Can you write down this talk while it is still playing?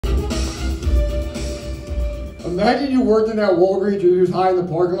Imagine you worked in that Walgreens, you're just high in the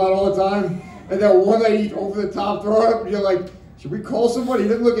parking lot all the time, and that one lady over the top throw up, and you're like, should we call somebody? He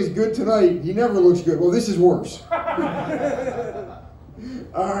didn't look as good tonight. He never looks good. Well, this is worse. All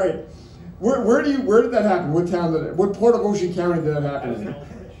right. Where did that happen? What town did it? What part of Ocean County did that happen in?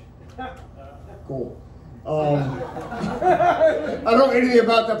 Cool. I don't know anything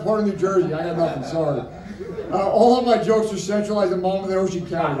about that part of New Jersey. I got nothing. Sorry. All of my jokes are centralized in Monmouth and Ocean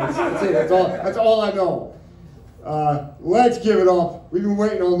County. That's it. That's all I know. Let's give it up. We've been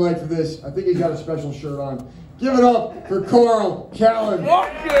waiting all night for this. I think he's got a special shirt on. Give it up for Carl Callan.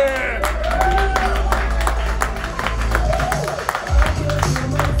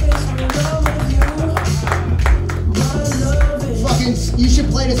 Fucking, you should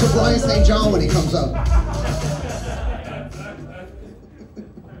play this for Brian St. John when he comes up.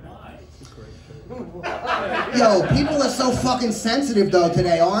 Yo, people are so fucking sensitive though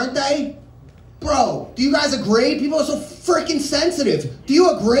today, aren't they? Bro, do you guys agree? People are so freaking sensitive. Do you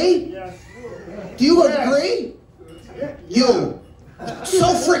agree? Yes. Do you agree? You.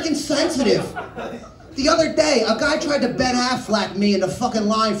 So freaking sensitive. The other day, a guy tried to Ben Affleck me in the fucking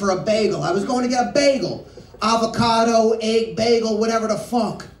line for a bagel. I was going to get a bagel. Avocado, egg, bagel, whatever the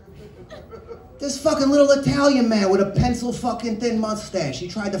fuck. This fucking little Italian man with a pencil fucking thin mustache, he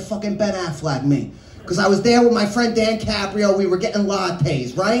tried to fucking Ben Affleck me. Because I was there with my friend Dan Caprio, we were getting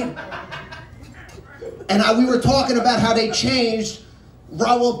lattes, right? And we were talking about how they changed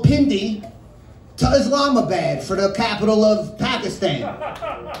Rawalpindi to Islamabad for the capital of Pakistan.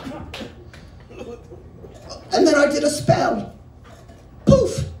 And then I did a spell.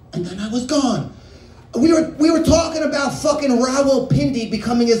 Poof! And then I was gone. We were talking about fucking Rawalpindi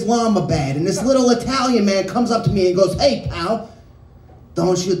becoming Islamabad, and this little Italian man comes up to me and goes, "Hey, pal,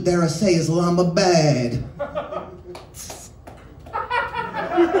 don't you dare say Islamabad."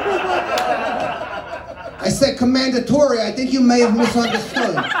 I said, "Commendatore, I think you may have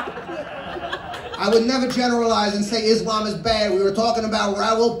misunderstood. I would never generalize and say Islam is bad. We were talking about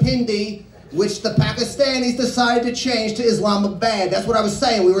Rawalpindi, which the Pakistanis decided to change to Islamabad. That's what I was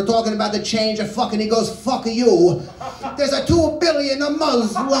saying. We were talking about the change of fucking," he goes, "Fuck you. There's a 2 billion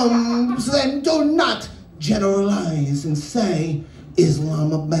Muslims, and do not generalize and say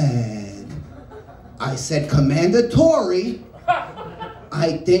Islamabad." I said, "Commendatore,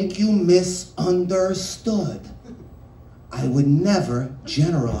 I think you misunderstood. I would never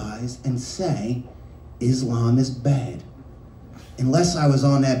generalize and say Islam is bad." Unless I was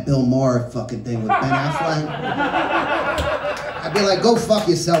on that Bill Maher fucking thing with Ben Affleck. I'd be like, "Go fuck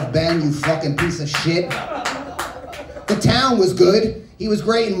yourself, Ben, you fucking piece of shit." The town was good. He was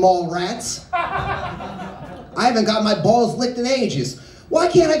great in Mallrats. I haven't got my balls licked in ages. Why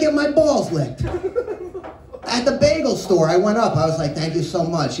can't I get my balls licked? At the bagel store, I went up. I was like, "Thank you so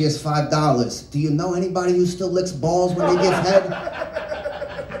much. Here's $5. Do you know anybody who still licks balls when they give head?"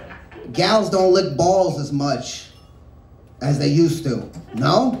 Gals don't lick balls as much as they used to.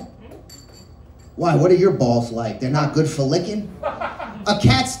 No? Why? What are your balls like? They're not good for licking?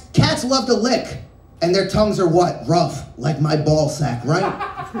 Cats love to lick, and their tongues are what? Rough, like my ball sack, right?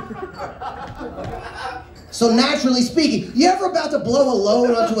 So naturally speaking, you ever about to blow a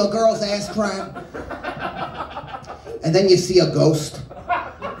load onto a girl's ass crack? And then you see a ghost?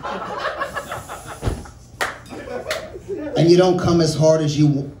 And you don't come as hard as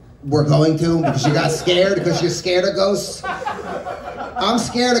you were going to because you got scared, because you're scared of ghosts? I'm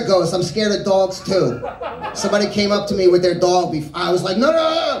scared of ghosts. I'm scared of dogs too. Somebody came up to me with their dog. I was like, no, no,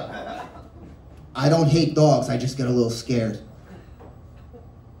 no. I don't hate dogs. I just get a little scared.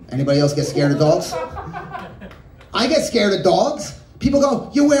 Anybody else get scared of dogs? I get scared of dogs. People go,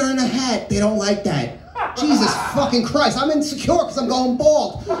 "You're wearing a hat." They don't like that. Jesus fucking Christ. I'm insecure because I'm going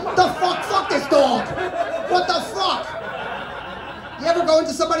bald. The fuck? Fuck this dog. What the fuck? You ever go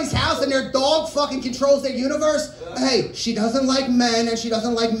into somebody's house and their dog fucking controls their universe? Hey, she doesn't like men and she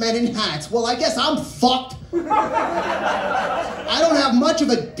doesn't like men in hats. Well, I guess I'm fucked. I don't have much of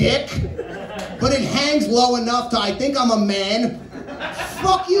a dick, but it hangs low enough to I think I'm a man.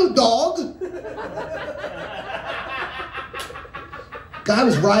 Fuck you, dog. Guy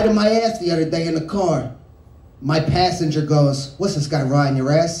was riding my ass the other day in the car. My passenger goes, "What's this guy riding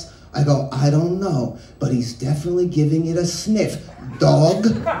your ass?" I go, "I don't know, but he's definitely giving it a sniff, dog."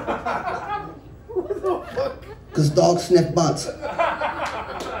 Because dogs sniff butts.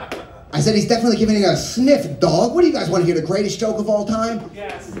 I said, "He's definitely giving it a sniff, dog." What do you guys want to hear, the greatest joke of all time?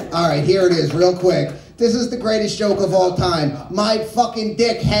 Yes. All right, here it is, real quick. This is the greatest joke of all time. My fucking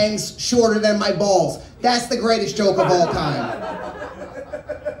dick hangs shorter than my balls. That's the greatest joke of all time.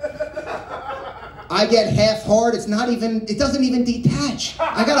 I get half hard, it doesn't even detach.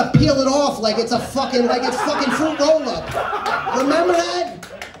 I gotta peel it off like it's fucking fruit roll-up. Remember that?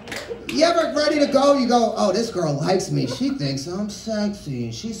 You ever ready to go? You go, oh, this girl likes me. She thinks I'm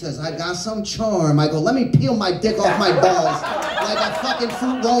sexy. She says I got some charm. I go, let me peel my dick off my balls like a fucking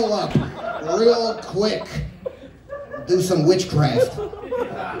fruit roll-up. Real quick. Do some witchcraft.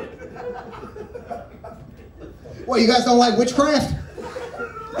 What, you guys don't like witchcraft?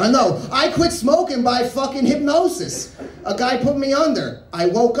 I know. I quit smoking by fucking hypnosis. A guy put me under. I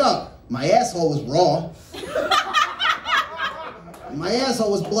woke up. My asshole was raw. My asshole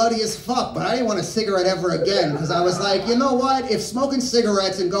was bloody as fuck, but I didn't want a cigarette ever again because I was like, you know what? If smoking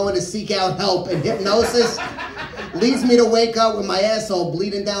cigarettes and going to seek out help and hypnosis leads me to wake up with my asshole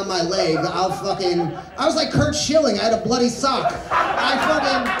bleeding down my leg, I was like Kurt Schilling. I had a bloody sock.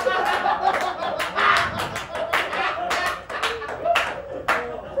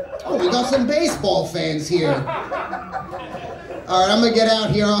 Oh, we got some baseball fans here. All right, I'm gonna get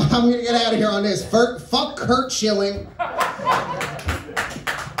out here on this. Fuck Kurt Schilling.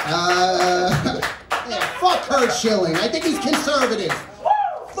 Yeah, fuck Kurt Schilling. I think he's conservative.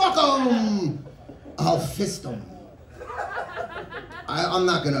 Fuck him. I'll fist him. I'm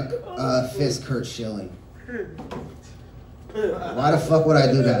not gonna fist Kurt Schilling. Why the fuck would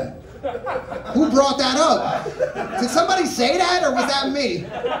I do that? Who brought that up? Did somebody say that or was that me?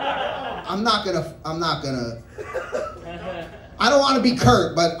 I'm not gonna. I don't want to be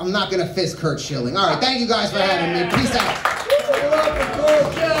Kurt, but I'm not gonna fist Kurt Schilling. All right, thank you guys for having me. Peace out.